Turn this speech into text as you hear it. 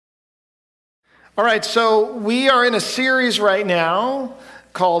All right, so we are in a series right now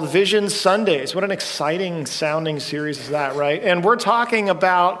called Vision Sundays. What an exciting sounding series is that, right? And we're talking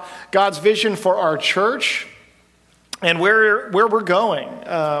about God's vision for our church and where we're going,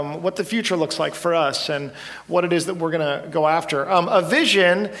 what the future looks like for us, and what it is that we're going to go after. A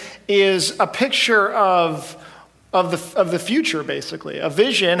vision is a picture of the future, basically. A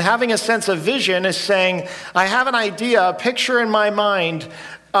vision, having a sense of vision, is saying, I have an idea, a picture in my mind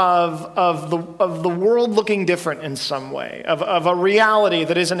of the world looking different in some way, of a reality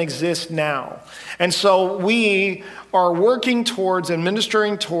that doesn't exist now. And so we are working towards and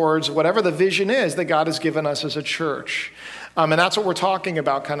ministering towards whatever the vision is that God has given us as a church. And that's what we're talking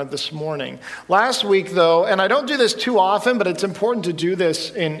about kind of this morning. Last week, though, and I don't do this too often, but it's important to do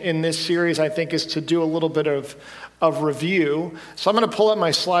this in this series, I think, is to do a little bit of review. So I'm going to pull up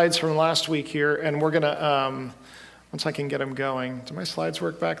my slides from last week here, and we're going to, once I can get them going. Do my slides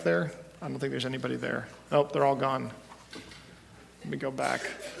work back there? I don't think there's anybody there. Oh, they're all gone. Let me go back.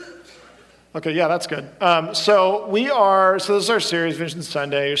 Okay, yeah, that's good. So this is our series, Vision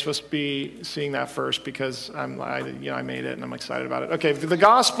Sunday. You're supposed to be seeing that first because I made it and I'm excited about it. Okay, the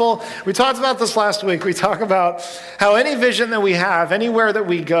gospel, we talked about this last week. We talk about how any vision that we have, anywhere that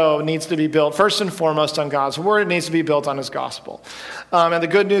we go, needs to be built first and foremost on God's word. It needs to be built on his gospel. And the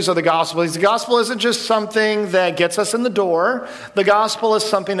good news of the gospel is the gospel isn't just something that gets us in the door. The gospel is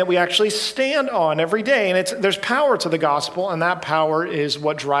something that we actually stand on every day. And there's power to the gospel, and that power is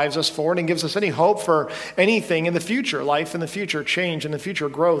what drives us forward and gives us any hope for anything in the future, life in the future, change in the future,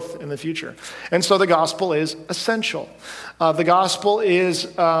 growth in the future. And so the gospel is essential. The gospel is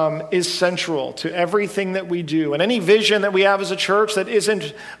central to everything that we do. And any vision that we have as a church that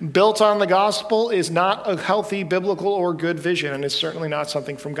isn't built on the gospel is not a healthy, biblical, or good vision, and it's certainly not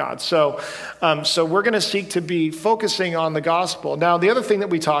something from God. So we're going to seek to be focusing on the gospel. Now, the other thing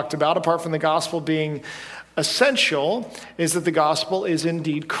that we talked about, apart from the gospel being essential, is that the gospel is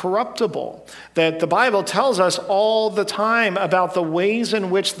indeed corruptible. That the Bible tells us all the time about the ways in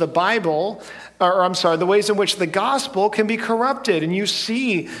which the ways in which the gospel can be corrupted. And you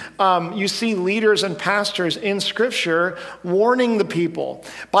see leaders and pastors in Scripture warning the people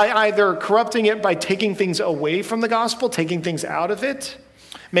by either corrupting it by taking things away from the gospel, taking things out of it,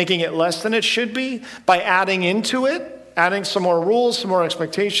 making it less than it should be, by adding into it, adding some more rules, some more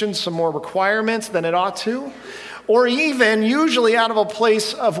expectations, some more requirements than it ought to, or even usually out of a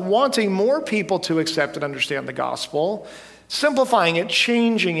place of wanting more people to accept and understand the gospel, simplifying it,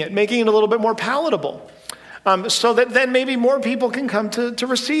 changing it, making it a little bit more palatable, so that then maybe more people can come to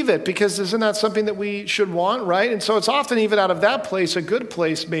receive it, because isn't that something that we should want, right? And so it's often even out of that place, a good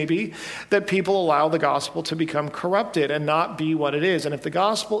place maybe, that people allow the gospel to become corrupted and not be what it is. And if the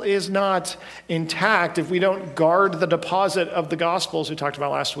gospel is not intact, if we don't guard the deposit of the gospel, as we talked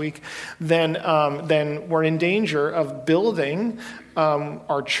about last week, then we're in danger of building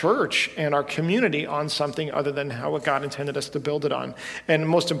our church and our community on something other than how God intended us to build it on. And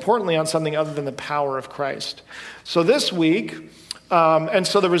most importantly, on something other than the power of Christ. So this week, and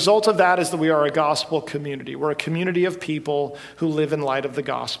so the result of that is that we are a gospel community. We're a community of people who live in light of the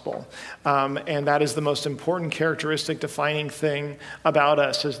gospel. And that is the most important characteristic, defining thing about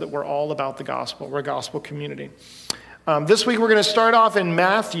us, is that we're all about the gospel. We're a gospel community. This week we're going to start off in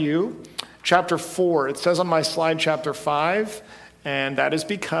Matthew chapter 4. It says on my slide chapter 5. And that is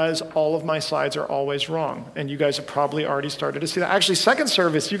because all of my slides are always wrong. And you guys have probably already started to see that. Actually, second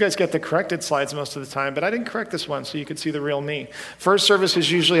service, you guys get the corrected slides most of the time, but I didn't correct this one so you could see the real me. First service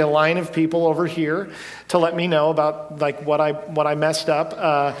is usually a line of people over here to let me know about what I messed up.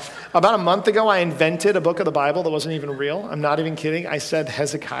 About a month ago, I invented a book of the Bible that wasn't even real. I'm not even kidding. I said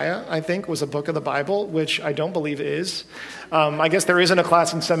Hezekiah, I think, was a book of the Bible, which I don't believe is. I guess there isn't a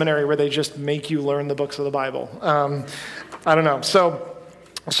class in seminary where they just make you learn the books of the Bible. I don't know.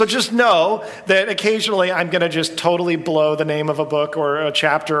 So just know that occasionally I'm going to just totally blow the name of a book or a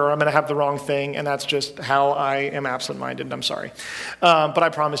chapter, or I'm going to have the wrong thing, and that's just how I am absent-minded, and I'm sorry. But I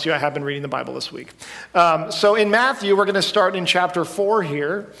promise you I have been reading the Bible this week. So in Matthew, we're going to start in chapter 4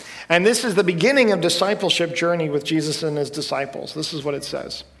 here, and this is the beginning of discipleship journey with Jesus and his disciples. This is what it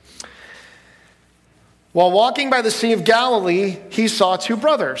says. While walking by the Sea of Galilee, he saw two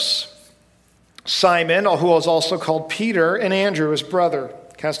brothers, Simon, who was also called Peter, and Andrew, his brother,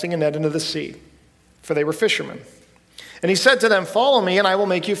 casting a net into the sea, for they were fishermen. And he said to them, "Follow me, and I will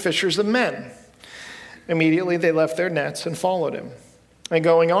make you fishers of men." Immediately they left their nets and followed him. And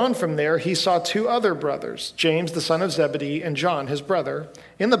going on from there, he saw two other brothers, James the son of Zebedee and John his brother,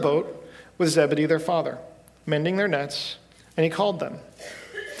 in the boat with Zebedee their father, mending their nets, and he called them.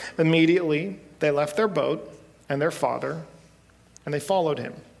 Immediately they left their boat and their father, and they followed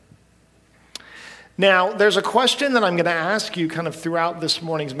him. Now, there's a question that I'm going to ask you kind of throughout this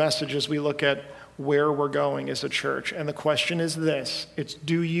morning's message as we look at where we're going as a church. And the question is this. It's,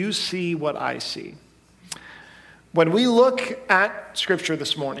 do you see what I see? When we look at Scripture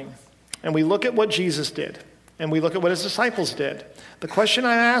this morning, and we look at what Jesus did, and we look at what his disciples did, the question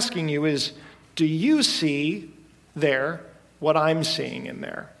I'm asking you is, do you see there what I'm seeing in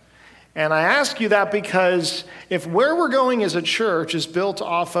there? And I ask you that because if where we're going as a church is built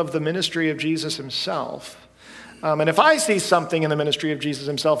off of the ministry of Jesus himself, and if I see something in the ministry of Jesus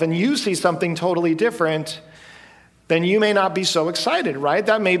himself and you see something totally different, then you may not be so excited, right?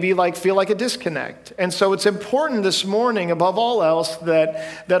 That may be feel like a disconnect. And so it's important this morning, above all else,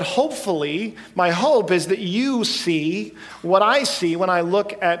 that hopefully, my hope is that you see what I see when I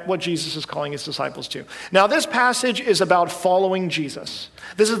look at what Jesus is calling his disciples to. Now, this passage is about following Jesus.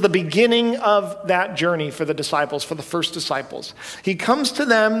 This is the beginning of that journey for the disciples, for the first disciples. He comes to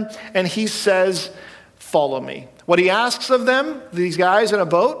them and he says, follow me. What he asks of them, these guys in a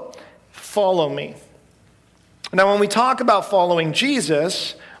boat, follow me. Now, when we talk about following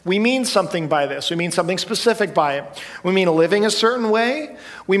Jesus, we mean something by this. We mean something specific by it. We mean living a certain way.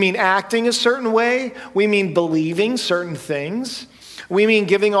 We mean acting a certain way. We mean believing certain things. We mean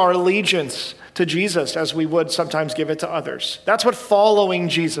giving our allegiance to Jesus as we would sometimes give it to others. That's what following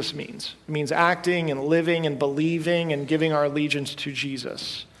Jesus means. It means acting and living and believing and giving our allegiance to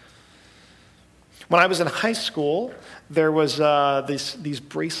Jesus. When I was in high school, there was these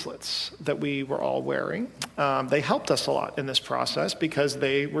bracelets that we were all wearing. They helped us a lot in this process because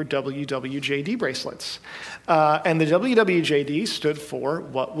they were WWJD bracelets. And the WWJD stood for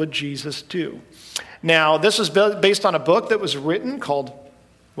What Would Jesus Do? Now, this was based on a book that was written called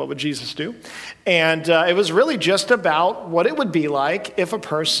What Would Jesus Do? And it was really just about what it would be like if a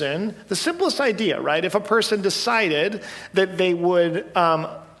person, the simplest idea, right? If a person decided that they would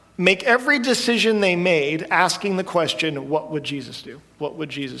make every decision they made asking the question, what would Jesus do? What would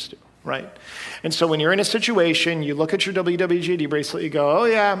Jesus do, right? And so when you're in a situation, you look at your WWJD bracelet, you go, oh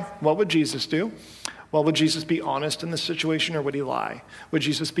yeah, what would Jesus do? Well, would Jesus be honest in this situation or would he lie? Would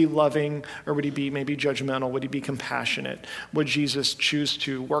Jesus be loving or would he be maybe judgmental? Would he be compassionate? Would Jesus choose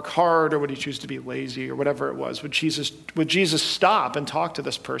to work hard or would he choose to be lazy or whatever it was? Would Jesus stop and talk to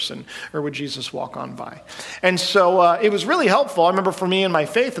this person or would Jesus walk on by? And so it was really helpful, I remember for me in my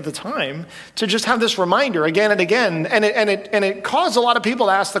faith at the time, to just have this reminder again and again. And it caused a lot of people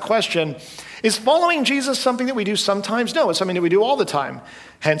to ask the question, is following Jesus something that we do sometimes? No, it's something that we do all the time.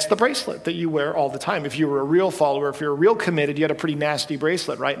 Hence the bracelet that you wear all the time. If you were a real follower, if you were real committed, you had a pretty nasty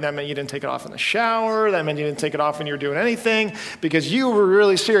bracelet, right? And that meant you didn't take it off in the shower. That meant you didn't take it off when you were doing anything because you were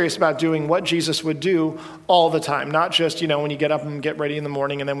really serious about doing what Jesus would do all the time. Not just, when you get up and get ready in the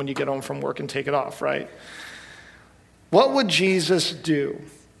morning and then when you get home from work and take it off, right? What would Jesus do?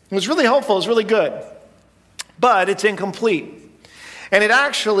 It was really helpful. It was really good. But it's incomplete. And it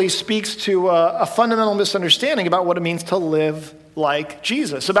actually speaks to a fundamental misunderstanding about what it means to live like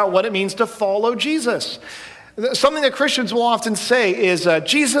Jesus, about what it means to follow Jesus. Something that Christians will often say is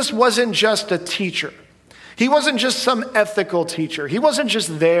Jesus wasn't just a teacher. He wasn't just some ethical teacher. He wasn't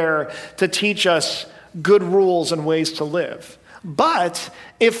just there to teach us good rules and ways to live. But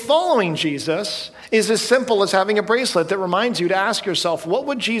if following Jesus is as simple as having a bracelet that reminds you to ask yourself, what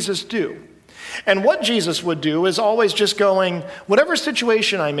would Jesus do? And what Jesus would do is always just going, whatever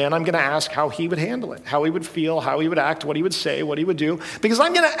situation I'm in, I'm going to ask how he would handle it, how he would feel, how he would act, what he would say, what he would do, because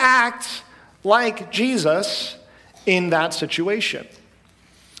I'm going to act like Jesus in that situation.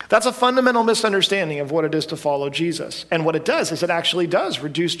 That's a fundamental misunderstanding of what it is to follow Jesus. And what it does is it actually does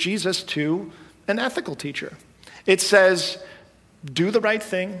reduce Jesus to an ethical teacher. It says, do the right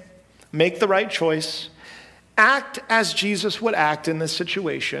thing, make the right choice, act as Jesus would act in this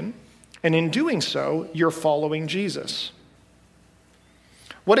situation, and in doing so, you're following Jesus.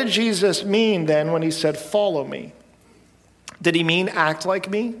 What did Jesus mean then when he said, follow me? Did he mean act like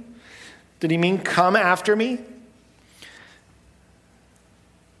me? Did he mean come after me?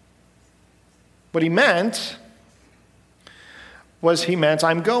 What he meant was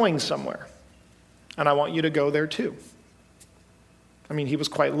I'm going somewhere, and I want you to go there too. I mean, he was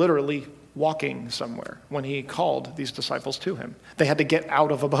quite literally walking somewhere when he called these disciples to him. They had to get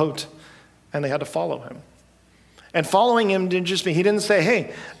out of a boat and they had to follow him. And following him didn't just mean, he didn't say,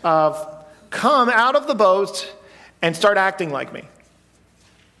 hey, come out of the boat and start acting like me.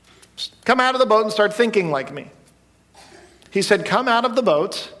 Come out of the boat and start thinking like me. He said, come out of the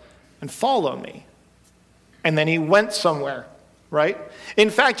boat and follow me. And then he went somewhere, right? In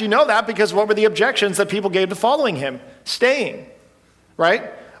fact, you know that because what were the objections that people gave to following him? Staying,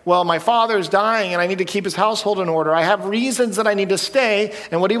 right? well, my father's dying and I need to keep his household in order. I have reasons that I need to stay.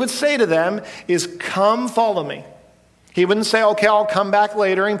 And what he would say to them is, come follow me. He wouldn't say, okay, I'll come back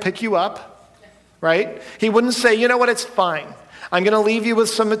later and pick you up, right? He wouldn't say, you know what, it's fine. I'm going to leave you with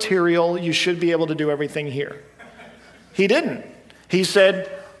some material. You should be able to do everything here. He didn't. He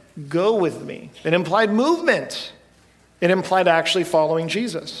said, go with me. It implied movement. It implied actually following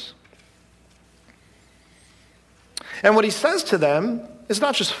Jesus. And what he says to them is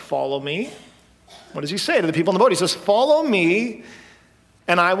not just follow me. What does he say to the people in the boat? He says, follow me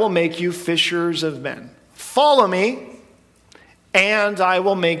and I will make you fishers of men. Follow me and I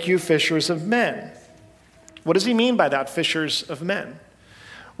will make you fishers of men. What does he mean by that, fishers of men?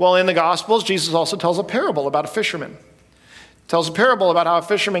 Well, in the Gospels, Jesus also tells a parable about a fisherman. He tells a parable about how a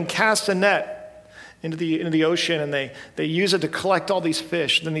fisherman casts a net into the ocean and they use it to collect all these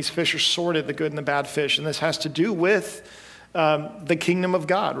fish. Then these fish are sorted, the good and the bad fish. And this has to do with the kingdom of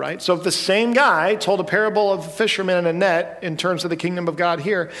God, right? So if the same guy told a parable of a fisherman and a net in terms of the kingdom of God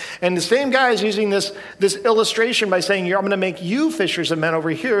here, and the same guy is using this illustration by saying, I'm going to make you fishers of men over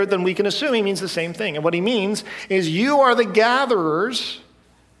here, then we can assume he means the same thing. And what he means is you are the gatherers,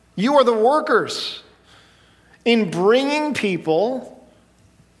 you are the workers in bringing people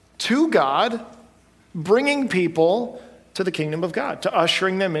to God, bringing people to the kingdom of God, to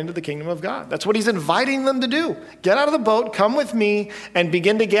ushering them into the kingdom of God. That's what he's inviting them to do. Get out of the boat, come with me, and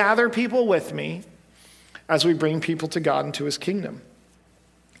begin to gather people with me as we bring people to God and to his kingdom.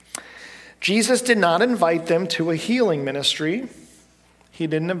 Jesus did not invite them to a healing ministry. He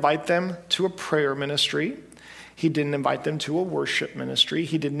didn't invite them to a prayer ministry. He didn't invite them to a worship ministry.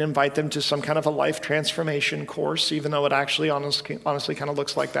 He didn't invite them to some kind of a life transformation course, even though it actually honestly kind of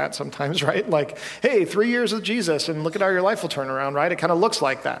looks like that sometimes, right? Like, hey, 3 years with Jesus and look at how your life will turn around, right? It kind of looks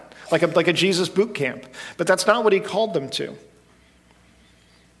like that, like a Jesus boot camp. But that's not what he called them to.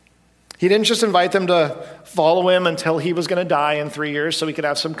 He didn't just invite them to follow him until he was going to die in 3 years so he could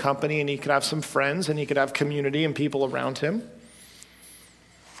have some company and he could have some friends and he could have community and people around him.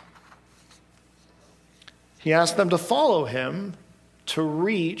 He asked them to follow him to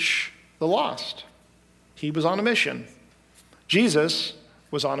reach the lost. He was on a mission. Jesus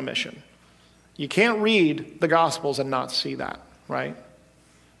was on a mission. You can't read the Gospels and not see that, right?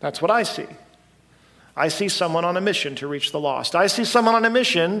 That's what I see. I see someone on a mission to reach the lost. I see someone on a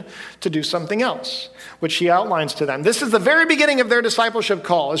mission to do something else, which he outlines to them. This is the very beginning of their discipleship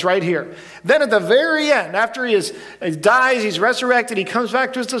call, is right here. Then at the very end, after he dies, he's resurrected, he comes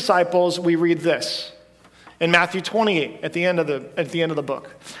back to his disciples, we read this. In Matthew 28, at the end of the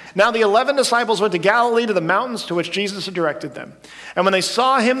book. Now the 11 disciples went to Galilee to the mountains to which Jesus had directed them. And when they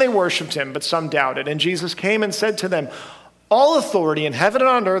saw him, they worshipped him, but some doubted. And Jesus came and said to them, all authority in heaven and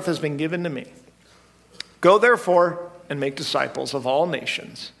on earth has been given to me. Go therefore and make disciples of all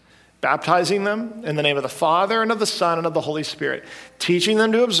nations, baptizing them in the name of the Father and of the Son and of the Holy Spirit, teaching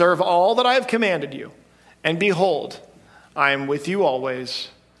them to observe all that I have commanded you. And behold, I am with you always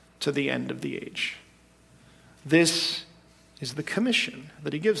to the end of the age. This is the commission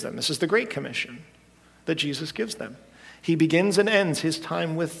that he gives them. This is the Great Commission that Jesus gives them. He begins and ends his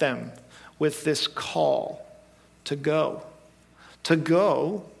time with them with this call to go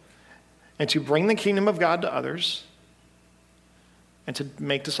and to bring the kingdom of God to others and to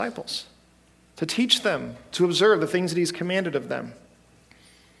make disciples, to teach them, to observe the things that he's commanded of them.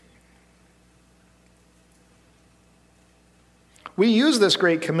 We use this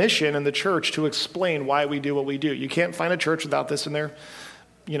Great Commission in the church to explain why we do what we do. You can't find a church without this in their,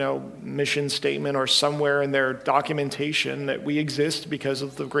 mission statement or somewhere in their documentation that we exist because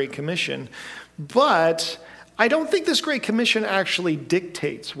of the Great Commission. But I don't think this Great Commission actually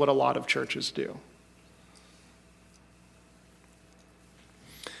dictates what a lot of churches do.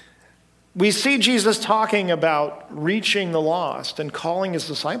 We see Jesus talking about reaching the lost and calling his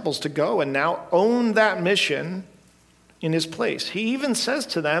disciples to go and now own that mission in his place. He even says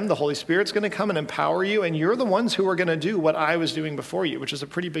to them, the Holy Spirit's going to come and empower you, and you're the ones who are going to do what I was doing before you, which is a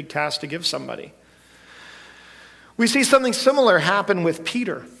pretty big task to give somebody. We see something similar happen with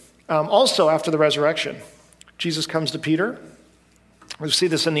Peter. Also after the resurrection, Jesus comes to Peter. We see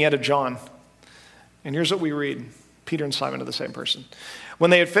this in the end of John. And here's what we read. Peter and Simon are the same person.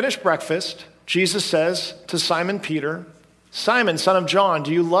 When they had finished breakfast, Jesus says to Simon Peter, Simon, son of John,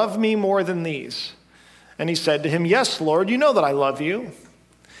 do you love me more than these? And he said to him, yes, Lord, you know that I love you.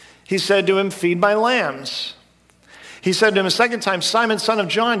 He said to him, feed my lambs. He said to him a second time, Simon, son of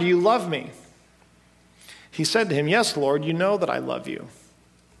John, do you love me? He said to him, yes, Lord, you know that I love you.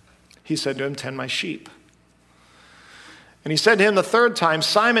 He said to him, tend my sheep. And he said to him the third time,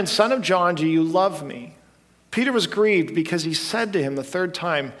 Simon, son of John, do you love me? Peter was grieved because he said to him the third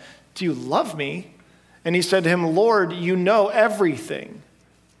time, "Do you love me?" And he said to him, "Lord, you know everything.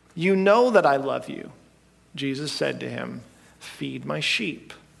 You know that I love you." Jesus said to him, "Feed my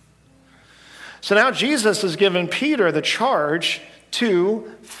sheep." So now Jesus has given Peter the charge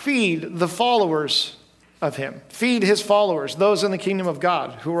to feed the followers of him. Feed his followers, those in the kingdom of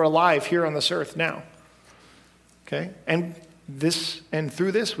God who are alive here on this earth now. Okay? And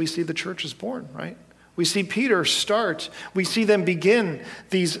through this we see the church is born, right? We see Peter start. We see them begin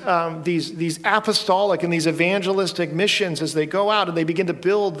these apostolic and these evangelistic missions as they go out and they begin to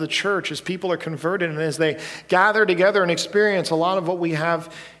build the church as people are converted and as they gather together and experience a lot of what we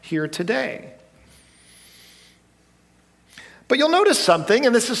have here today. But you'll notice something,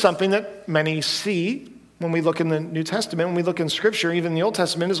 and this is something that many see when we look in the New Testament, when we look in Scripture, even the Old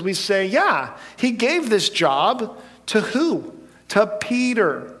Testament, is we say, yeah, he gave this job to who? To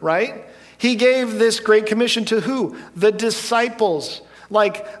Peter, right? He gave this great commission to who? The disciples,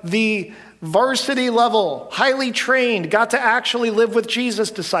 like the varsity level, highly trained, got to actually live with Jesus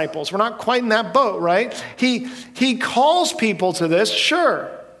disciples. We're not quite in that boat, right? He calls people to this,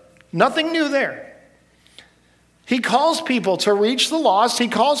 sure. Nothing new there. He calls people to reach the lost. He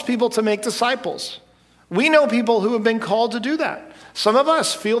calls people to make disciples. We know people who have been called to do that. Some of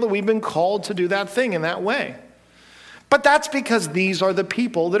us feel that we've been called to do that thing in that way. But that's because these are the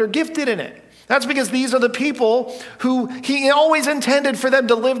people that are gifted in it. That's because these are the people who he always intended for them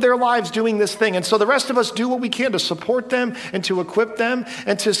to live their lives doing this thing. And so the rest of us do what we can to support them and to equip them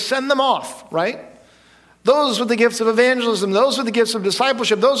and to send them off, right? Those with the gifts of evangelism, those with the gifts of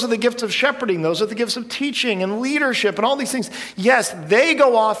discipleship, those with the gifts of shepherding, those with the gifts of teaching and leadership and all these things. Yes, they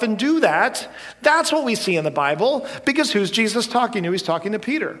go off and do that. That's what we see in the Bible, because who's Jesus talking to? He's talking to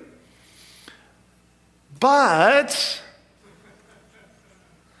Peter. But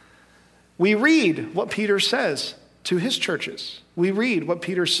we read what Peter says to his churches. We read what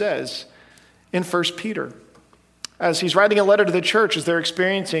Peter says in 1 Peter. As he's writing a letter to the church as they're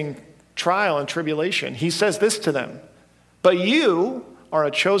experiencing trial and tribulation, he says this to them: "But you are a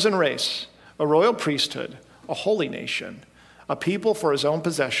chosen race, a royal priesthood, a holy nation, a people for his own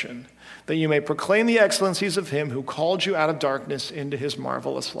possession, that you may proclaim the excellencies of him who called you out of darkness into his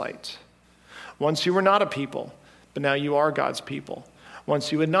marvelous light. Once you were not a people, but now you are God's people.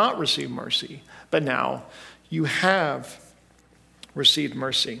 Once you had not received mercy, but now you have received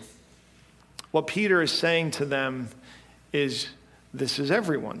mercy." What Peter is saying to them is, this is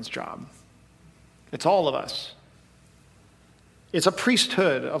everyone's job. It's all of us. It's a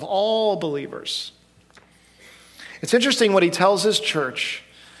priesthood of all believers. It's interesting what he tells his church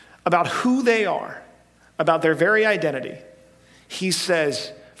about who they are, about their very identity. He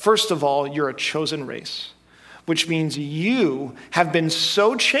says, first of all, you're a chosen race, which means you have been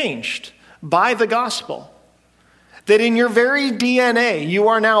so changed by the gospel that in your very DNA, you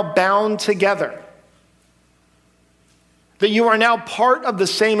are now bound together. That you are now part of the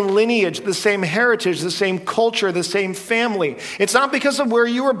same lineage, the same heritage, the same culture, the same family. It's not because of where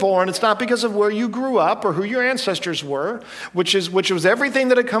you were born. It's not because of where you grew up or who your ancestors were, which was everything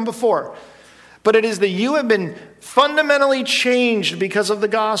that had come before. But it is that you have been fundamentally changed because of the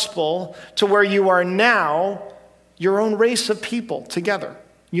gospel to where you are now your own race of people together,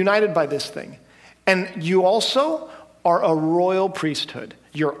 united by this thing. And you also are a royal priesthood.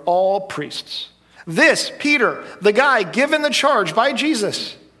 You're all priests. This, Peter, the guy given the charge by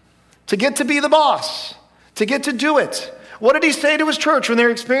Jesus to get to be the boss, to get to do it. What did he say to his church when they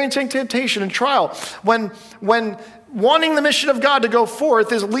were experiencing temptation and trial? When wanting the mission of God to go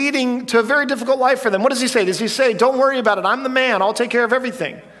forth is leading to a very difficult life for them. What does he say? Does he say, don't worry about it, I'm the man, I'll take care of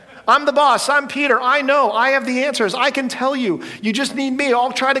everything. I'm the boss, I'm Peter, I know, I have the answers, I can tell you. You just need me,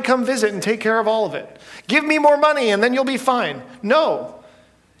 I'll try to come visit and take care of all of it. Give me more money and then you'll be fine. No.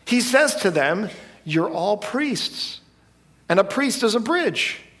 He says to them, you're all priests. And a priest is a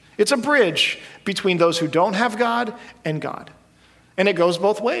bridge. It's a bridge between those who don't have God and God. And it goes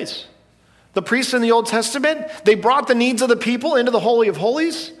both ways. The priests in the Old Testament, they brought the needs of the people into the Holy of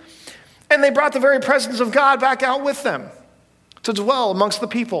Holies, and they brought the very presence of God back out with them to dwell amongst the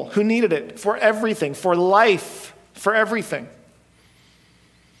people who needed it for everything, for life, for everything.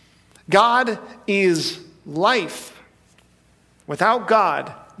 God is life. Without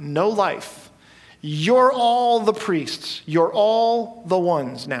God, no life. You're all the priests. You're all the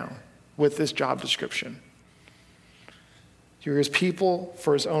ones now with this job description. You're his people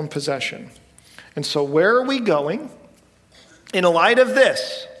for his own possession. And so where are we going? In light of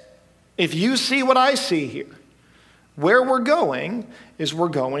this, if you see what I see here, where we're going is we're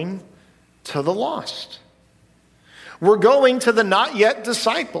going to the lost. We're going to the not yet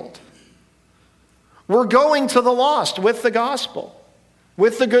discipled. We're going to the lost with the gospel,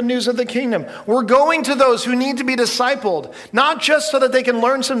 with the good news of the kingdom. We're going to those who need to be discipled, not just so that they can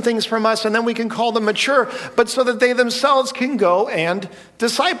learn some things from us and then we can call them mature, but so that they themselves can go and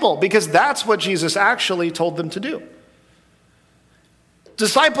disciple, because that's what Jesus actually told them to do.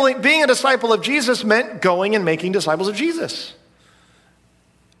 Being a disciple of Jesus meant going and making disciples of Jesus.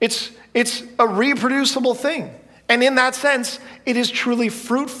 It's a reproducible thing. And in that sense, it is truly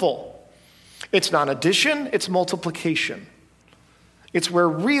fruitful. It's not addition, it's multiplication. It's where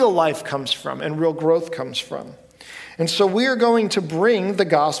real life comes from and real growth comes from. And so we are going to bring the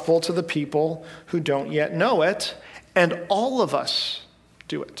gospel to the people who don't yet know it, and all of us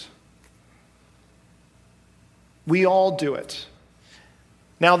do it. We all do it.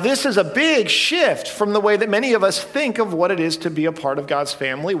 Now, this is a big shift from the way that many of us think of what it is to be a part of God's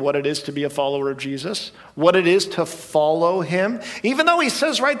family, what it is to be a follower of Jesus, what it is to follow him. Even though he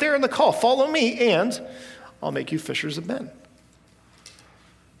says right there in the call, follow me and I'll make you fishers of men.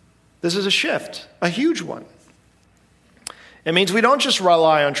 This is a shift, a huge one. It means we don't just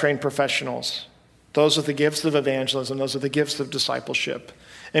rely on trained professionals, those with the gifts of evangelism, those with the gifts of discipleship.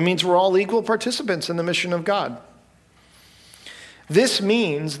 It means we're all equal participants in the mission of God. This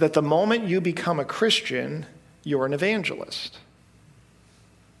means that the moment you become a Christian, you're an evangelist.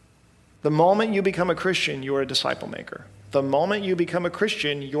 The moment you become a Christian, you're a disciple maker. The moment you become a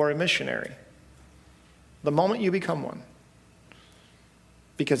Christian, you're a missionary. The moment you become one.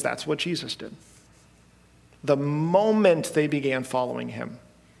 Because that's what Jesus did. The moment they began following him,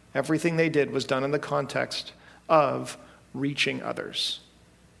 everything they did was done in the context of reaching others.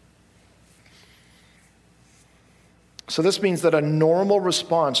 So this means that a normal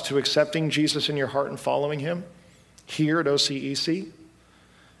response to accepting Jesus in your heart and following him here at OCEC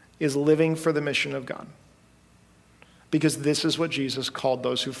is living for the mission of God. Because this is what Jesus called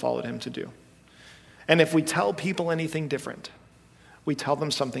those who followed him to do. And if we tell people anything different, we tell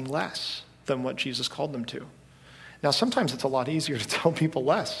them something less than what Jesus called them to. Now, sometimes it's a lot easier to tell people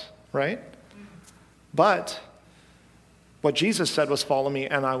less, right? But what Jesus said was, follow me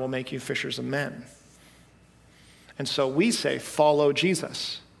and I will make you fishers of men. And so we say, follow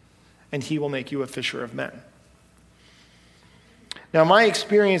Jesus, and he will make you a fisher of men. Now, my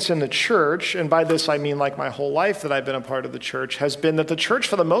experience in the church, and by this I mean like my whole life that I've been a part of the church, has been that the church,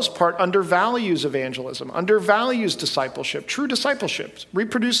 for the most part, undervalues evangelism, undervalues discipleship, true discipleship,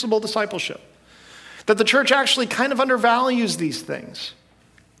 reproducible discipleship. That the church actually kind of undervalues these things.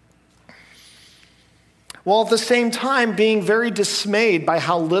 While at the same time being very dismayed by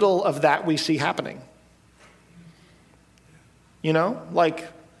how little of that we see happening. You know, like,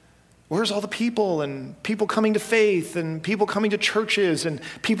 where's all the people and people coming to faith and people coming to churches and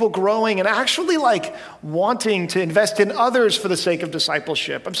people growing and actually like wanting to invest in others for the sake of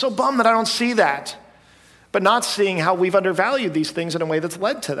discipleship? I'm so bummed that I don't see that, but not seeing how we've undervalued these things in a way that's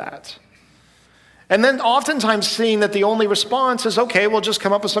led to that. And then oftentimes seeing that the only response is, okay, we'll just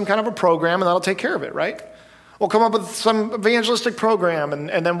come up with some kind of a program and that'll take care of it, right? We'll come up with some evangelistic program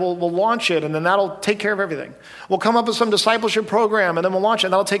and then we'll launch it and then that'll take care of everything. We'll come up with some discipleship program and then we'll launch it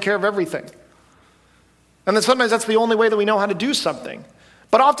and that'll take care of everything. And then sometimes that's the only way that we know how to do something.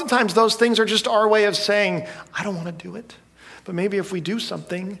 But oftentimes those things are just our way of saying, I don't want to do it. But maybe if we do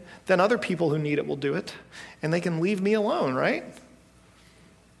something, then other people who need it will do it and they can leave me alone, right?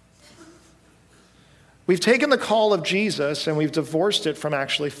 We've taken the call of Jesus and we've divorced it from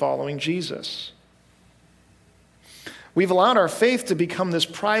actually following Jesus. We've allowed our faith to become this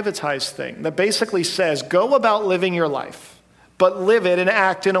privatized thing that basically says, go about living your life, but live it and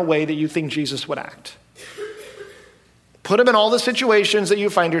act in a way that you think Jesus would act. Put him in all the situations that you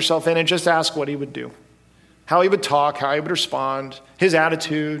find yourself in and just ask what he would do, how he would talk, how he would respond, his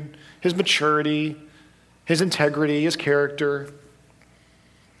attitude, his maturity, his integrity, his character.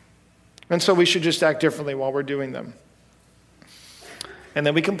 And so we should just act differently while we're doing them. And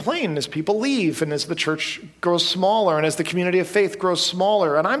then we complain as people leave and as the church grows smaller and as the community of faith grows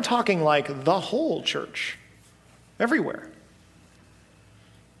smaller. And I'm talking like the whole church, everywhere.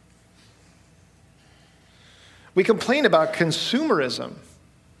 We complain about consumerism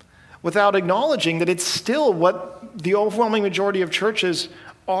without acknowledging that it's still what the overwhelming majority of churches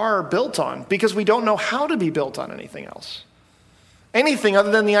are built on, because we don't know how to be built on anything else. Anything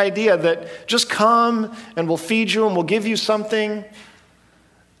other than the idea that just come and we'll feed you and we'll give you something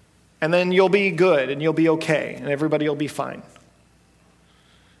and then you'll be good and you'll be okay and everybody will be fine.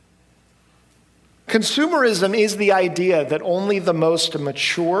 Consumerism is the idea that only the most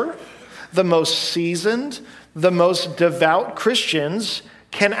mature, the most seasoned, the most devout Christians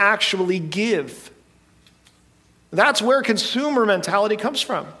can actually give. That's where consumer mentality comes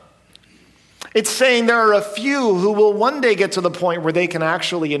from. It's saying there are a few who will one day get to the point where they can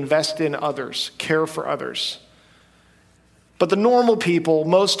actually invest in others, care for others. But the normal people,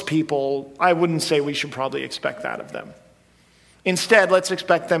 most people, I wouldn't say we should probably expect that of them. Instead, let's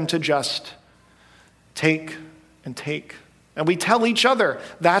expect them to just take and take. And we tell each other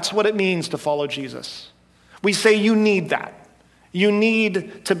that's what it means to follow Jesus. We say you need that. You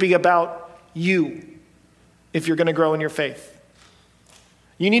need to be about you if you're going to grow in your faith.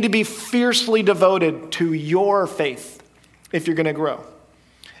 You need to be fiercely devoted to your faith if you're going to grow.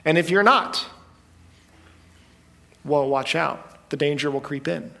 And if you're not, well, watch out. The danger will creep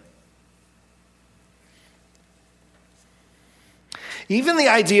in. Even the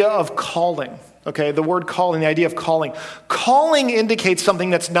idea of calling, okay, the word calling, the idea of calling. Calling indicates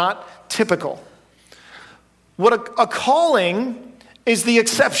something that's not typical. What a calling is the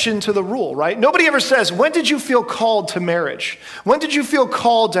exception to the rule, right? Nobody ever says, when did you feel called to marriage? When did you feel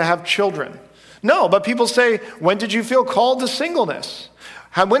called to have children? No, but people say, when did you feel called to singleness?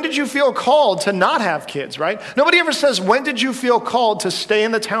 When did you feel called to not have kids, right? Nobody ever says, when did you feel called to stay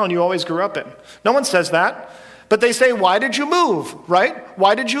in the town you always grew up in? No one says that. But they say, why did you move, right?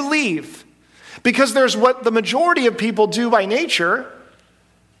 Why did you leave? Because there's what the majority of people do by nature,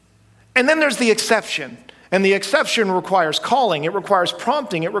 and then there's the exception. And the exception requires calling, it requires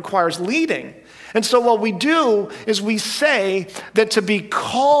prompting, it requires leading. And so what we do is we say that to be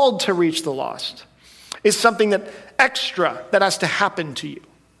called to reach the lost is something that extra that has to happen to you.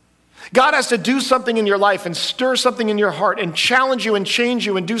 God has to do something in your life and stir something in your heart and challenge you and change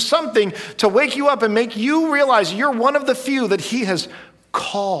you and do something to wake you up and make you realize you're one of the few that he has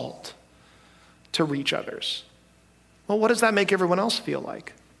called to reach others. Well, what does that make everyone else feel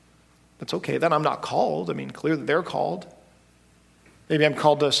like? That's okay, then I'm not called. I mean, clearly they're called. Maybe I'm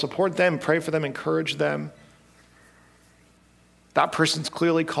called to support them, pray for them, encourage them. That person's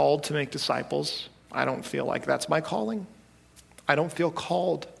clearly called to make disciples. I don't feel like that's my calling. I don't feel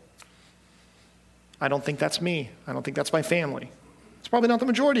called. I don't think that's me. I don't think that's my family. It's probably not the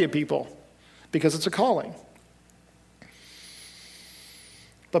majority of people because it's a calling.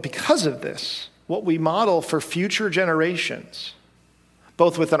 But because of this, what we model for future generations,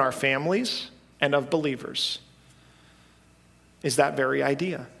 both within our families and of believers, is that very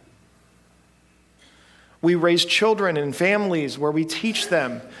idea. We raise children in families where we teach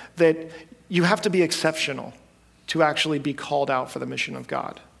them that you have to be exceptional to actually be called out for the mission of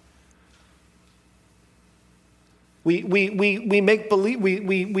God. We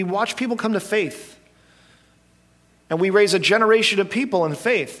watch people come to faith, and we raise a generation of people in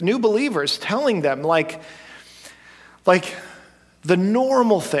faith, new believers, telling them like the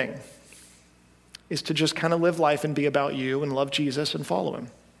normal thing is to just kind of live life and be about you and love Jesus and follow him.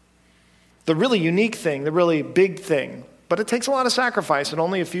 The really unique thing, the really big thing, but it takes a lot of sacrifice and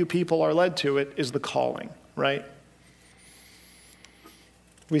only a few people are led to it, is the calling, right?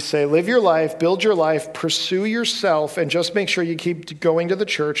 We say, live your life, build your life, pursue yourself, and just make sure you keep going to the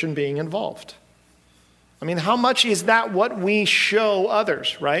church and being involved. I mean, how much is that what we show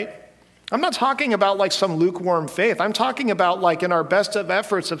others, right? I'm not talking about like some lukewarm faith. I'm talking about like in our best of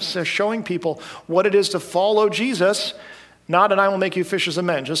efforts of showing people what it is to follow Jesus, not and I will make you fishers of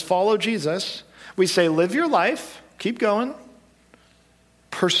men, just follow Jesus. We say, live your life, keep going,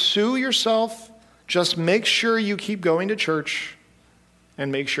 pursue yourself, just make sure you keep going to church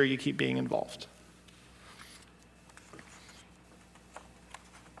and make sure you keep being involved.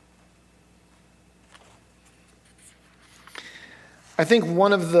 I think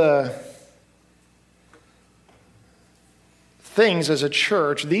one of the things as a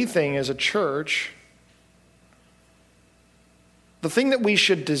church, the thing as a church, the thing that we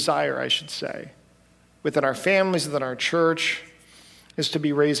should desire, I should say, within our families, within our church, is to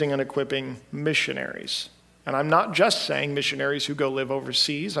be raising and equipping missionaries. And I'm not just saying missionaries who go live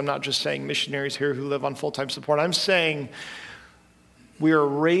overseas. I'm not just saying missionaries here who live on full-time support. I'm saying we are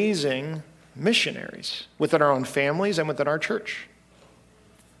raising missionaries within our own families and within our church.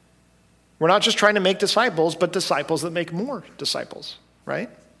 We're not just trying to make disciples, but disciples that make more disciples, right?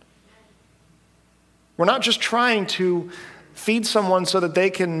 We're not just trying to feed someone so that they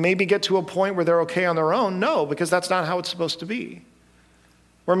can maybe get to a point where they're okay on their own. No, because that's not how it's supposed to be.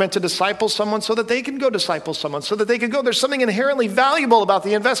 We're meant to disciple someone so that they can go disciple someone, so that they can go, there's something inherently valuable about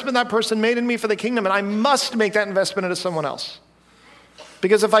the investment that person made in me for the kingdom, and I must make that investment into someone else.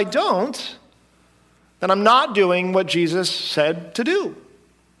 Because if I don't, then I'm not doing what Jesus said to do.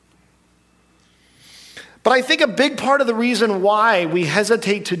 But I think a big part of the reason why we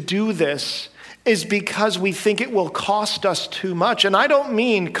hesitate to do this is because we think it will cost us too much. And I don't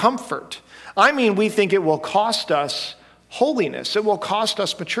mean comfort. I mean we think it will cost us holiness. It will cost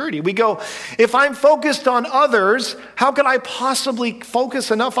us maturity. We go, if I'm focused on others, how can I possibly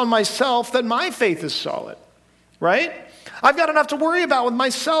focus enough on myself that my faith is solid, right? I've got enough to worry about with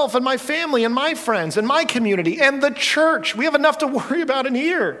myself and my family and my friends and my community and the church. We have enough to worry about in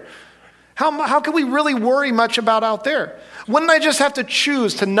here. How can we really worry much about out there? Wouldn't I just have to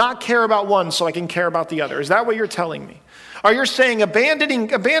choose to not care about one so I can care about the other? Is that what you're telling me? Are you saying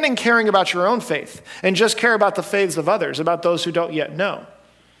abandon caring about your own faith and just care about the faiths of others, about those who don't yet know?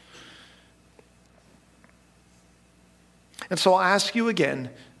 And so I'll ask you again,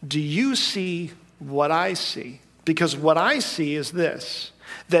 do you see what I see? Because what I see is this,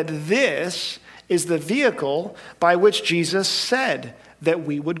 that this is the vehicle by which Jesus said that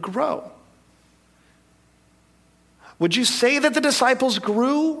we would grow. Would you say that the disciples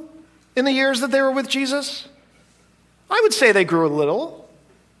grew in the years that they were with Jesus? I would say they grew a little.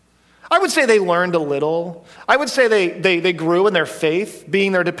 I would say they learned a little. I would say they grew in their faith,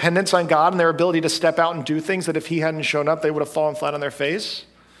 being their dependence on God and their ability to step out and do things that if he hadn't shown up, they would have fallen flat on their face.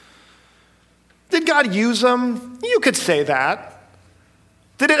 Did God use them? You could say that.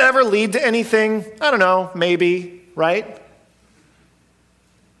 Did it ever lead to anything? I don't know, maybe, right?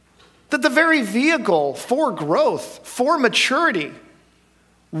 That the very vehicle for growth, for maturity,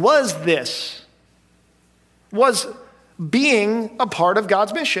 was being a part of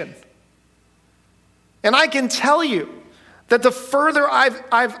God's mission. And I can tell you that the further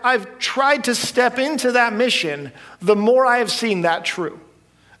I've tried to step into that mission, the more I have seen that true.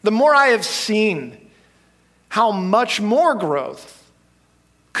 The more I have seen how much more growth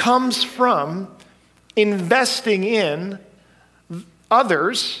comes from investing in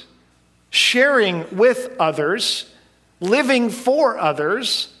others, sharing with others, living for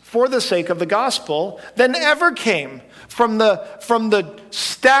others for the sake of the gospel than ever came from the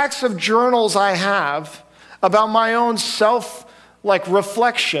stacks of journals I have about my own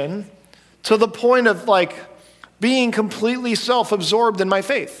reflection to the point of being completely self-absorbed in my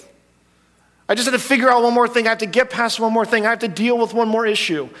faith. I just had to figure out one more thing. I have to get past one more thing. I have to deal with one more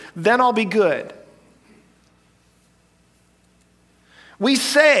issue. Then I'll be good. We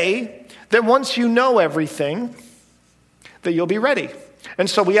say that once you know everything, that you'll be ready. And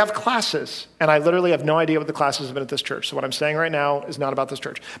so we have classes, and I literally have no idea what the classes have been at this church. So what I'm saying right now is not about this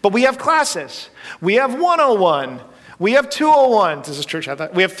church. But we have classes. We have 101. We have 201. Does this church have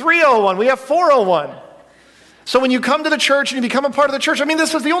that? We have 301. We have 401. So when you come to the church and you become a part of the church,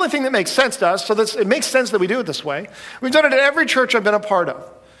 this is the only thing that makes sense to us. So it makes sense that we do it this way. We've done it at every church I've been a part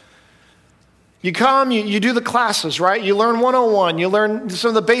of. You come, you do the classes, right? You learn 101. You learn some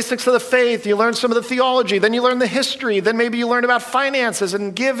of the basics of the faith. You learn some of the theology. Then you learn the history. Then maybe you learn about finances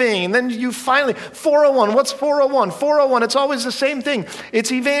and giving. And then you finally, 401. What's 401? 401, it's always the same thing.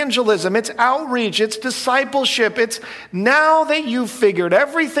 It's evangelism. It's outreach. It's discipleship. It's now that you've figured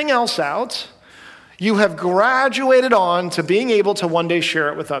everything else out, you have graduated on to being able to one day share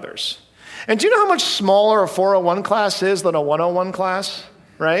it with others. And do you know how much smaller a 401 class is than a 101 class,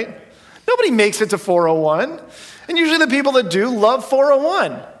 right? Nobody makes it to 401. And usually the people that do love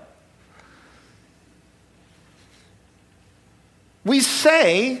 401. We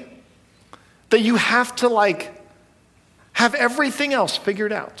say that you have to have everything else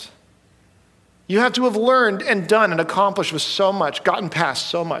figured out. You have to have learned and done and accomplished with so much, gotten past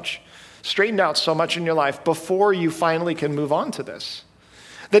so much, straightened out so much in your life before you finally can move on to this.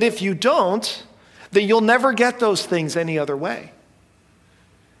 That if you don't, then you'll never get those things any other way.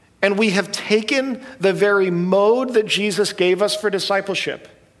 And we have taken the very mode that Jesus gave us for discipleship,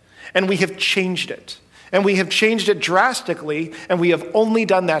 and we have changed it. And we have changed it drastically, and we have only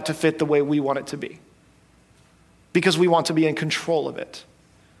done that to fit the way we want it to be. Because we want to be in control of it.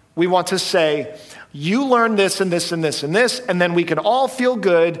 We want to say, you learn this and this and this and this, and then we can all feel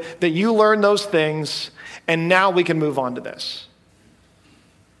good that you learned those things, and now we can move on to this.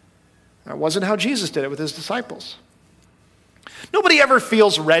 That wasn't how Jesus did it with his disciples. Nobody ever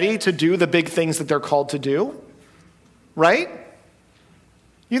feels ready to do the big things that they're called to do, right?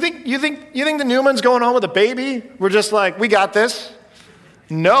 You think the Newman's going home with a baby? We're just like, we got this.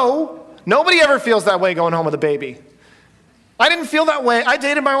 No, nobody ever feels that way going home with a baby. I didn't feel that way. I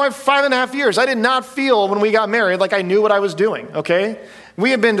dated my wife 5.5 years. I did not feel when we got married like I knew what I was doing, okay?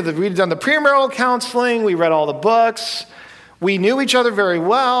 We'd done the premarital counseling. We read all the books. We knew each other very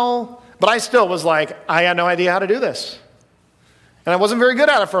well, but I still was like, I had no idea how to do this. And I wasn't very good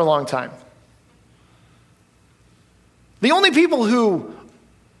at it for a long time. The only people who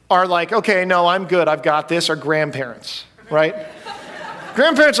are like, okay, no, I'm good, I've got this, are grandparents, right?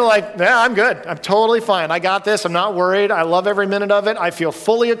 Grandparents are like, yeah, I'm good. I'm totally fine. I got this. I'm not worried. I love every minute of it. I feel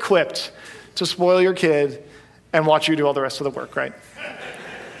fully equipped to spoil your kid and watch you do all the rest of the work, right?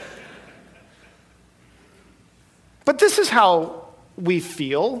 But this is how we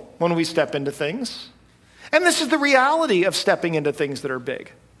feel when we step into things. And this is the reality of stepping into things that are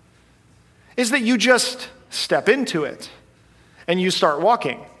big, is that you just step into it and you start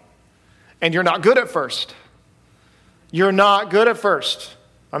walking. And you're not good at first. You're not good at first.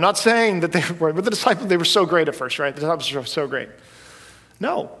 I'm not saying that they were, with the disciples, they were so great at first, right? The disciples were so great.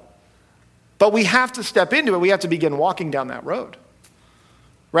 No. But we have to step into it. We have to begin walking down that road,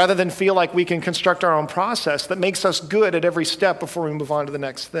 rather than feel like we can construct our own process that makes us good at every step before we move on to the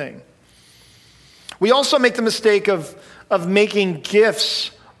next thing. We also make the mistake of making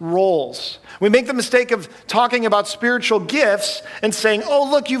gifts roles. We make the mistake of talking about spiritual gifts and saying, oh,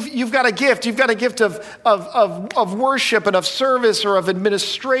 look, you've got a gift. You've got a gift of worship and of service or of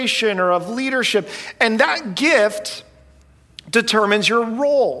administration or of leadership. And that gift determines your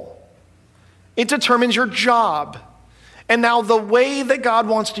role. It determines your job. And now the way that God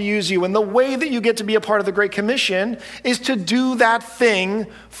wants to use you and the way that you get to be a part of the Great Commission is to do that thing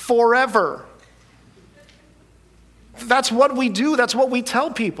forever. That's what we do. That's what we tell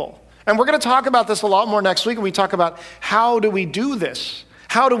people. And we're going to talk about this a lot more next week. And we talk about how do we do this?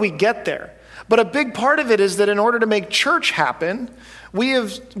 How do we get there? But a big part of it is that in order to make church happen, we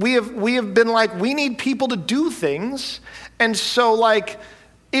have been like, we need people to do things. And so like,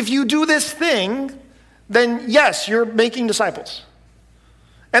 if you do this thing, then yes, you're making disciples.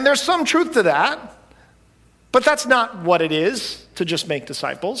 And there's some truth to that, but that's not what it is to just make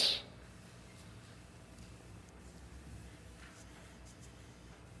disciples.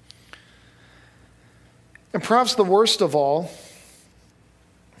 And perhaps the worst of all,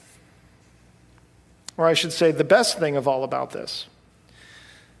 or I should say the best thing of all about this,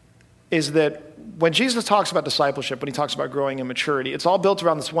 is that when Jesus talks about discipleship, when he talks about growing in maturity, it's all built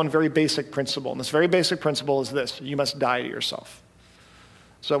around this one very basic principle. And this very basic principle is this: you must die to yourself.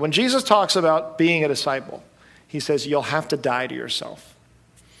 So when Jesus talks about being a disciple, he says you'll have to die to yourself.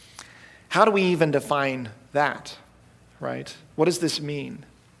 How do we even define that, right? What does this mean?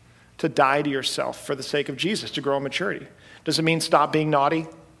 To die to yourself for the sake of Jesus, to grow in maturity. Does it mean stop being naughty?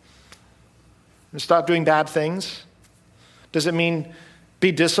 And stop doing bad things? Does it mean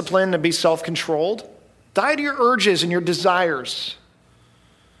be disciplined and be self-controlled? Die to your urges and your desires.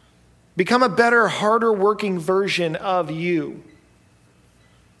 Become a better, harder working version of you.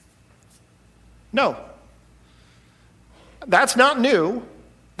 No. That's not new.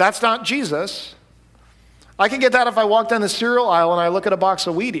 That's not Jesus. I can get that if I walk down the cereal aisle and I look at a box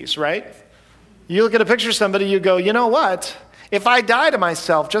of Wheaties, right? You look at a picture of somebody, you go, you know what? If I die to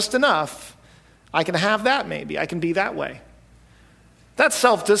myself just enough, I can have that maybe. I can be that way. That's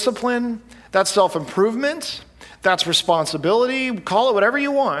self-discipline. That's self-improvement. That's responsibility. Call it whatever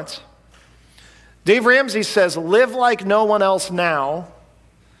you want. Dave Ramsey says, live like no one else now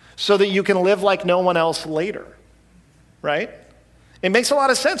so that you can live like no one else later, right? It makes a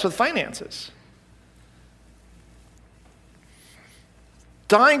lot of sense with finances.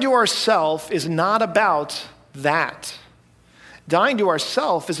 Dying to ourself is not about that. Dying to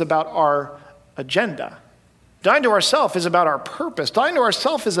ourself is about our agenda. Dying to ourself is about our purpose. Dying to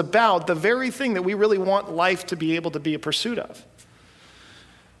ourself is about the very thing that we really want life to be able to be a pursuit of.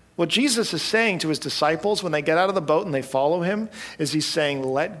 What Jesus is saying to his disciples when they get out of the boat and they follow him is he's saying,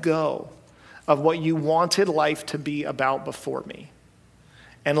 let go of what you wanted life to be about before me.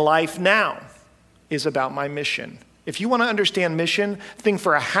 And life now is about my mission. If you want to understand mission, think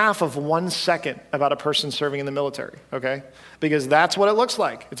for 1/2 second about a person serving in the military, okay? Because that's what it looks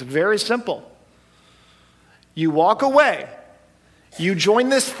like. It's very simple. You walk away, you join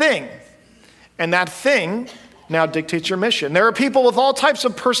this thing, and that thing now dictates your mission. There are people with all types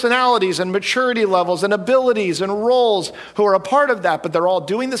of personalities and maturity levels and abilities and roles who are a part of that, but they're all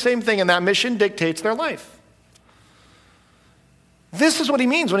doing the same thing, and that mission dictates their life. This is what he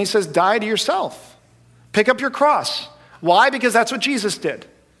means when he says, die to yourself. Pick up your cross. Why? Because that's what Jesus did.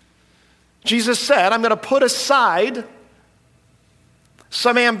 Jesus said, I'm going to put aside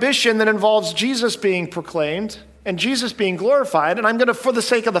some ambition that involves Jesus being proclaimed and Jesus being glorified, and I'm going to, for the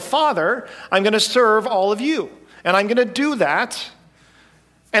sake of the Father, I'm going to serve all of you. And I'm going to do that,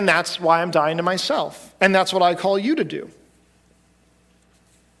 and that's why I'm dying to myself. And that's what I call you to do.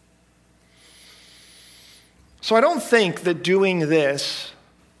 So I don't think that doing this,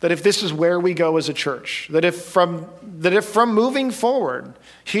 that if this is where we go as a church, that if from moving forward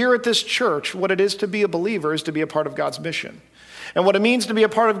here at this church, what it is to be a believer is to be a part of God's mission. And what it means to be a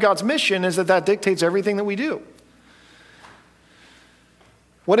part of God's mission is that dictates everything that we do.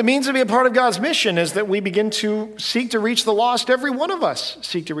 What it means to be a part of God's mission is that we begin to seek to reach the lost. Every one of us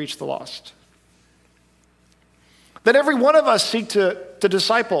seek to reach the lost. that every one of us seek to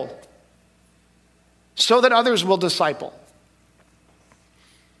disciple so that others will disciple.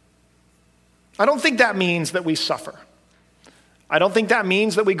 I don't think that means that we suffer. I don't think that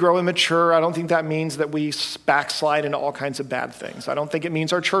means that we grow immature. I don't think that means that we backslide into all kinds of bad things. I don't think it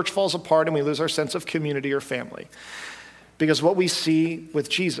means our church falls apart and we lose our sense of community or family. Because what we see with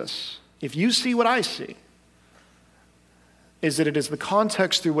Jesus, if you see what I see, is that it is the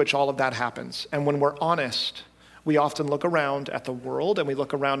context through which all of that happens. And when we're honest, we often look around at the world and we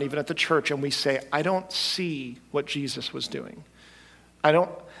look around even at the church and we say, I don't see what Jesus was doing. I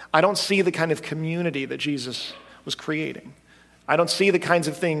don't see the kind of community that Jesus was creating. I don't see the kinds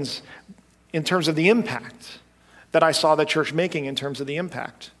of things in terms of the impact that I saw the church making in terms of the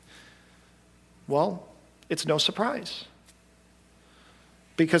impact. Well, it's no surprise.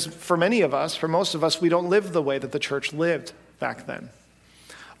 Because for many of us, for most of us, we don't live the way that the church lived back then.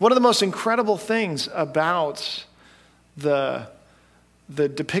 One of the most incredible things about the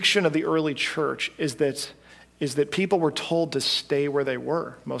depiction of the early church is that people were told to stay where they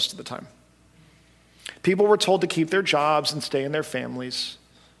were most of the time. People were told to keep their jobs and stay in their families.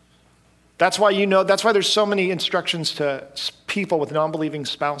 That's why there's so many instructions to people with non-believing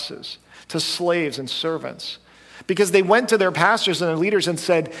spouses, to slaves and servants. Because they went to their pastors and their leaders and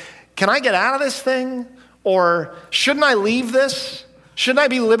said, can I get out of this thing? Or shouldn't I leave this? Shouldn't I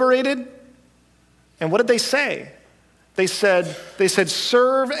be liberated? And what did they say? They said,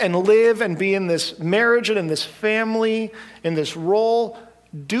 serve and live and be in this marriage and in this family, in this role.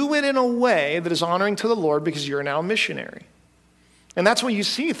 Do it in a way that is honoring to the Lord because you're now a missionary. And that's what you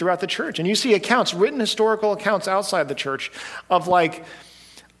see throughout the church. And you see accounts, written historical accounts outside the church of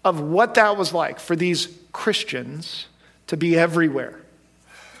what that was like for these Christians to be everywhere.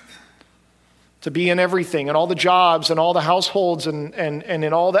 To be in everything, and all the jobs and all the households and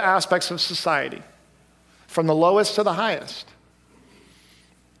in all the aspects of society. From the lowest to the highest.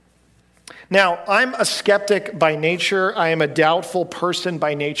 Now, I'm a skeptic by nature. I am a doubtful person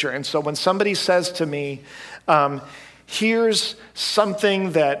by nature. And so when somebody says to me, here's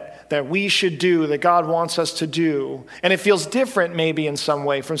something that we should do, that God wants us to do, and it feels different maybe in some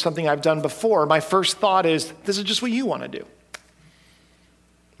way from something I've done before, my first thought is, this is just what you want to do.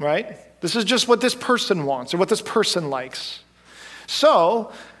 Right? This is just what this person wants or what this person likes.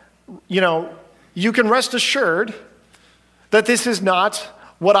 So, you can rest assured that this is not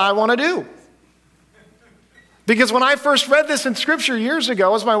what I want to do. Because when I first read this in Scripture years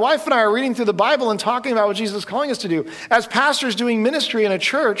ago, as my wife and I are reading through the Bible and talking about what Jesus is calling us to do, as pastors doing ministry in a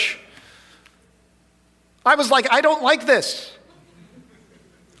church, I was like, I don't like this.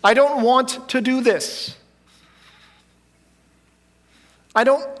 I don't want to do this.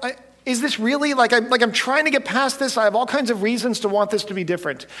 Is this really, I'm trying to get past this. I have all kinds of reasons to want this to be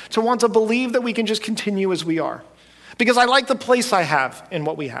different, to want to believe that we can just continue as we are. Because I like the place I have in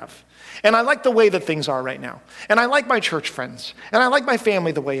what we have. And I like the way that things are right now. And I like my church friends. And I like my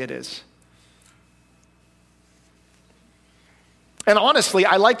family the way it is. And honestly,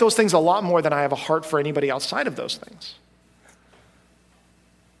 I like those things a lot more than I have a heart for anybody outside of those things.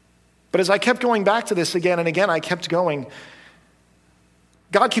 But as I kept going back to this again and again, I kept going,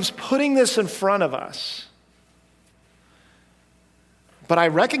 God keeps putting this in front of us. But I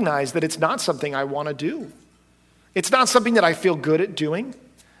recognize that it's not something I want to do. It's not something that I feel good at doing.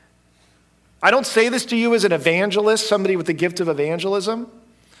 I don't say this to you as an evangelist, somebody with the gift of evangelism.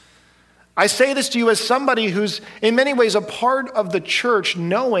 I say this to you as somebody who's in many ways a part of the church,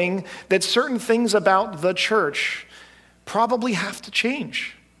 knowing that certain things about the church probably have to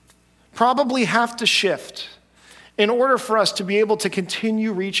change, probably have to shift in order for us to be able to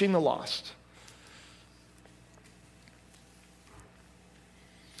continue reaching the lost.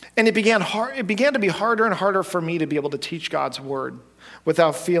 And it began to be harder and harder for me to be able to teach God's word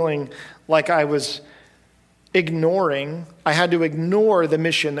without feeling like I was I had to ignore the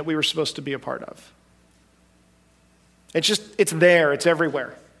mission that we were supposed to be a part of. It's there, it's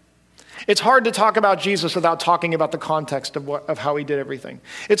everywhere. It's hard to talk about Jesus without talking about the context of how he did everything.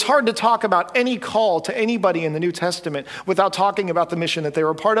 It's hard to talk about any call to anybody in the New Testament without talking about the mission that they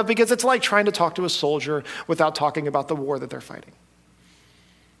were a part of, because it's like trying to talk to a soldier without talking about the war that they're fighting,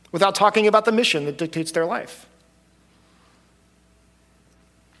 without talking about the mission that dictates their life.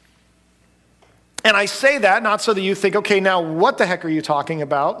 And I say that not so that you think, okay, now what the heck are you talking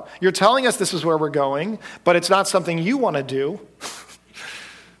about? You're telling us this is where we're going, but it's not something you want to do.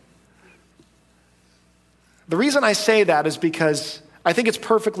 The reason I say that is because I think it's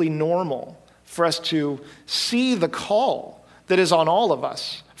perfectly normal for us to see the call that is on all of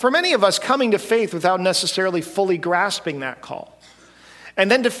us. For many of us, coming to faith without necessarily fully grasping that call. And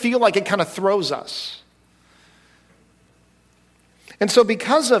then to feel like it kind of throws us. And so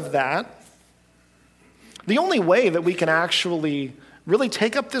because of that, the only way that we can actually really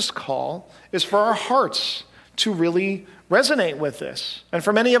take up this call is for our hearts to really resonate with this. And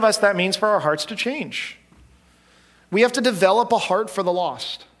for many of us, that means for our hearts to change. We have to develop a heart for the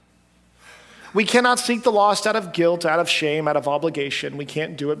lost. We cannot seek the lost out of guilt, out of shame, out of obligation. We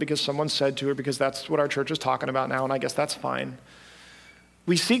can't do it because someone said to, or because that's what our church is talking about now, and I guess that's fine.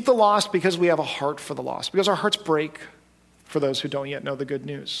 We seek the lost because we have a heart for the lost, because our hearts break for those who don't yet know the good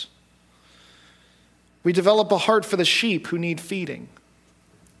news. We develop a heart for the sheep who need feeding.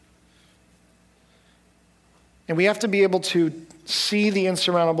 And we have to be able to see the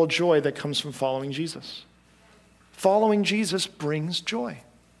insurmountable joy that comes from following Jesus. Following Jesus brings joy.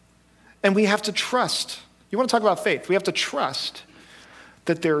 And we have to trust. You want to talk about faith? We have to trust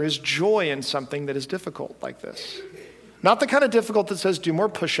that there is joy in something that is difficult like this. Not the kind of difficult that says do more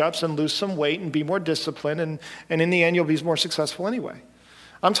push-ups and lose some weight and be more disciplined and in the end you'll be more successful anyway.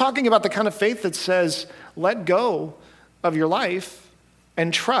 I'm talking about the kind of faith that says let go of your life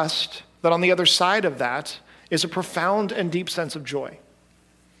and trust that on the other side of that is a profound and deep sense of joy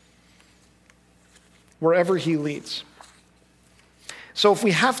wherever he leads. So if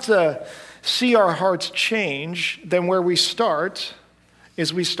we have to see our hearts change, then where we start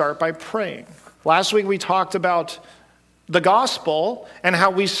is we start by praying. Last week we talked about the gospel and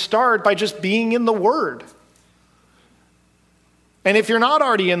how we start by just being in the Word. And if you're not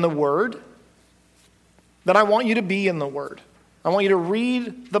already in the Word, then I want you to be in the Word. I want you to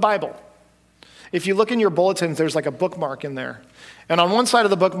read the Bible. If you look in your bulletins, there's like a bookmark in there. And on one side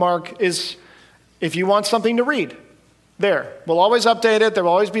of the bookmark is if you want something to read. There. We'll always update it. There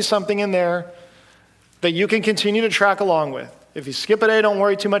will always be something in there that you can continue to track along with. If you skip a day, don't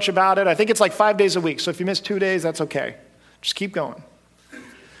worry too much about it. I think it's like 5 days a week. So if you miss 2 days, that's okay. Just keep going.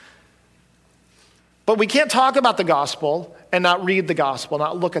 But we can't talk about the gospel and not read the gospel,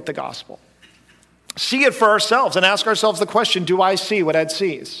 not look at the gospel. See it for ourselves and ask ourselves the question, do I see what Ed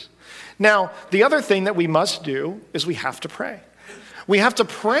sees? Now, the other thing that we must do is we have to pray. We have to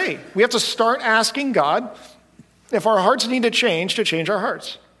pray. We have to start asking God if our hearts need to change our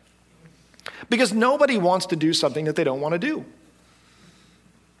hearts. Because nobody wants to do something that they don't want to do.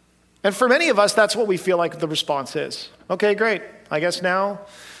 And for many of us, that's what we feel like the response is. Okay, great. I guess now.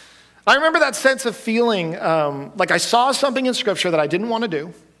 I remember that sense of feeling like I saw something in Scripture that I didn't want to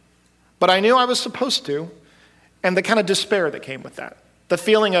do, but I knew I was supposed to, and the kind of despair that came with that. The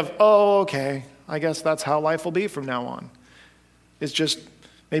feeling of, oh, okay, I guess that's how life will be from now on. Is just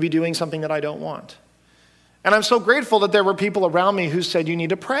maybe doing something that I don't want. And I'm so grateful that there were people around me who said, you need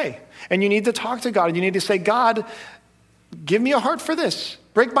to pray, and you need to talk to God, and you need to say, God, give me a heart for this.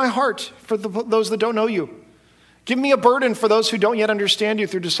 Break my heart for those that don't know you. Give me a burden for those who don't yet understand you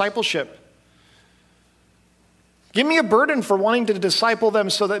through discipleship. Give me a burden for wanting to disciple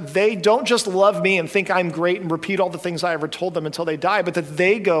them so that they don't just love me and think I'm great and repeat all the things I ever told them until they die, but that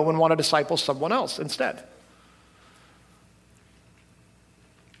they go and want to disciple someone else instead.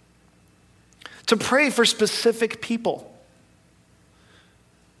 To pray for specific people.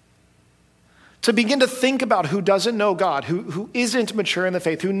 To begin to think about who doesn't know God, who isn't mature in the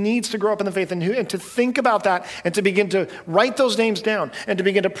faith, who needs to grow up in the faith, and to think about that and to begin to write those names down and to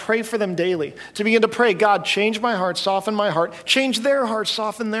begin to pray for them daily. To begin to pray, God, change my heart, soften my heart, change their heart,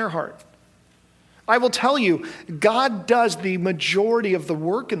 soften their heart. I will tell you, God does the majority of the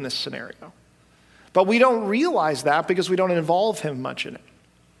work in this scenario. But we don't realize that because we don't involve him much in it.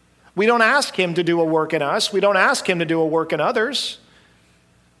 We don't ask him to do a work in us. We don't ask him to do a work in others.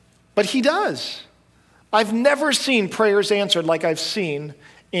 But he does. I've never seen prayers answered like I've seen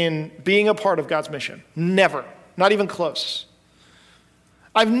in being a part of God's mission. Never. Not even close.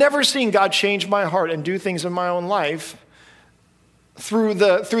 I've never seen God change my heart and do things in my own life through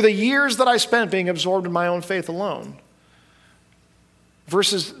the years that I spent being absorbed in my own faith alone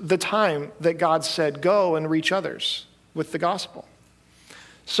versus the time that God said, go and reach others with the gospel.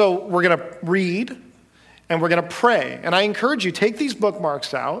 So we're going to read and we're going to pray. And I encourage you, take these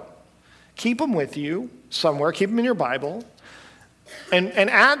bookmarks out, keep them with you somewhere, keep them in your Bible, and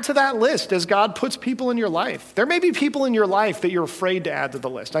add to that list as God puts people in your life. There may be people in your life that you're afraid to add to the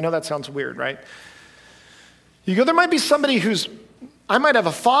list. I know that sounds weird, right? You go, there might be somebody I might have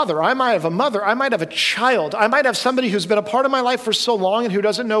a father, I might have a mother, I might have a child, I might have somebody who's been a part of my life for so long and who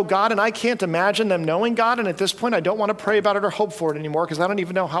doesn't know God, and I can't imagine them knowing God, and at this point I don't want to pray about it or hope for it anymore because I don't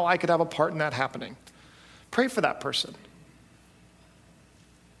even know how I could have a part in that happening. Pray for that person.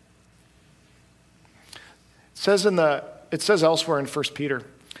 It says elsewhere in 1 Peter,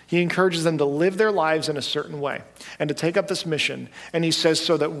 he encourages them to live their lives in a certain way and to take up this mission. And he says,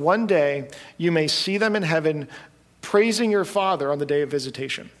 so that one day you may see them in heaven praising your Father on the day of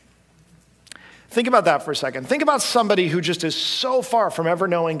visitation. Think about that for a second. Think about somebody who just is so far from ever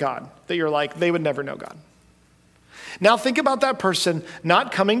knowing God that you're like, they would never know God. Now think about that person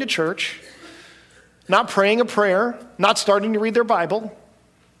not coming to church, not praying a prayer, not starting to read their Bible.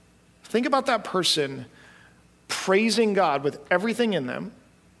 Think about that person praising God with everything in them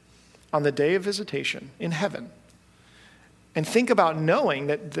on the day of visitation in heaven. And think about knowing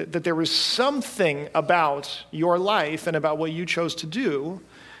that there was something about your life and about what you chose to do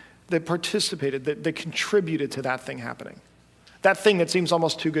that participated, that contributed to that thing happening. That thing that seems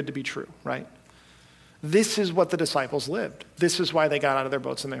almost too good to be true, right? This is what the disciples lived. This is why they got out of their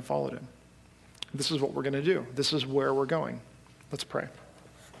boats and they followed him. This is what we're going to do. This is where we're going. Let's pray.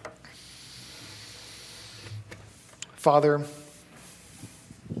 Father,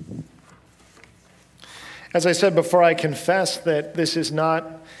 as I said before, I confess that this is not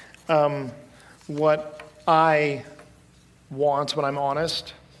what I want when I'm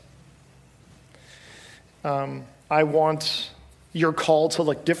honest. I want your call to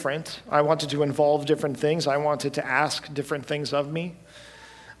look different. I want it to involve different things. I want it to ask different things of me.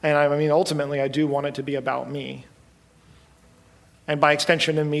 And I mean, ultimately, I do want it to be about me. And by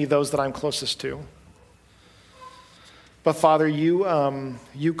extension in me, those that I'm closest to. But Father,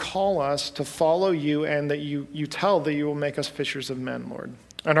 you call us to follow you, and that you tell that you will make us fishers of men, Lord.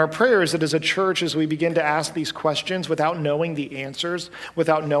 And our prayer is that as a church, as we begin to ask these questions without knowing the answers,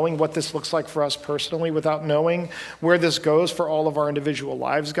 without knowing what this looks like for us personally, without knowing where this goes for all of our individual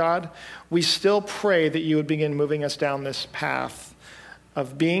lives, God, we still pray that you would begin moving us down this path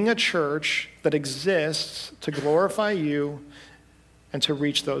of being a church that exists to glorify you and to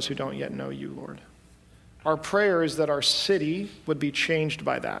reach those who don't yet know you, Lord. Our prayer is that our city would be changed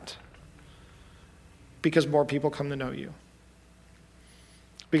by that because more people come to know you.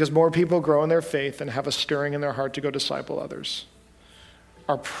 Because more people grow in their faith and have a stirring in their heart to go disciple others.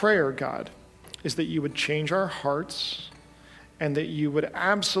 Our prayer, God, is that you would change our hearts and that you would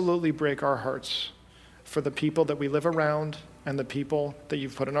absolutely break our hearts for the people that we live around and the people that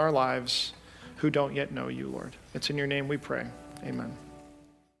you've put in our lives who don't yet know you, Lord. It's in your name we pray. Amen.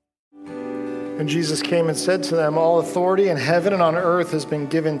 And Jesus came and said to them, "All authority in heaven and on earth has been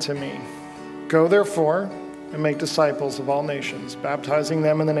given to me. Go therefore and make disciples of all nations, baptizing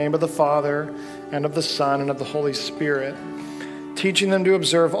them in the name of the Father and of the Son and of the Holy Spirit, teaching them to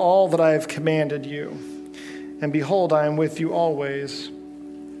observe all that I have commanded you. And behold, I am with you always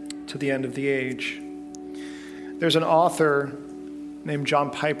to the end of the age." There's an author named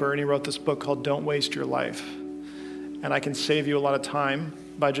John Piper, and he wrote this book called Don't Waste Your Life. And I can save you a lot of time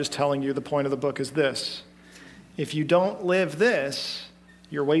by just telling you the point of the book is this. If you don't live this,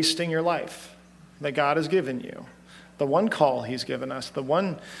 you're wasting your life that God has given you. The one call he's given us, the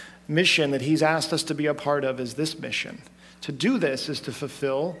one mission that he's asked us to be a part of is this mission. To do this is to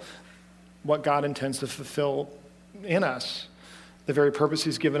fulfill what God intends to fulfill in us, the very purpose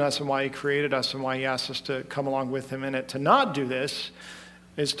he's given us and why he created us and why he asks us to come along with him in it. To not do this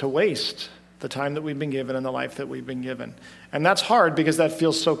is to waste the time that we've been given and the life that we've been given. And that's hard because that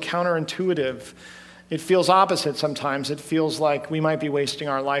feels so counterintuitive. It feels opposite sometimes. It feels like we might be wasting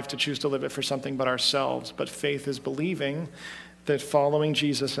our life to choose to live it for something but ourselves. But faith is believing that following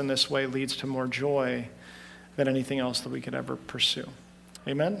Jesus in this way leads to more joy than anything else that we could ever pursue.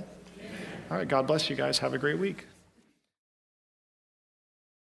 Amen? Amen. All right, God bless you guys. Have a great week.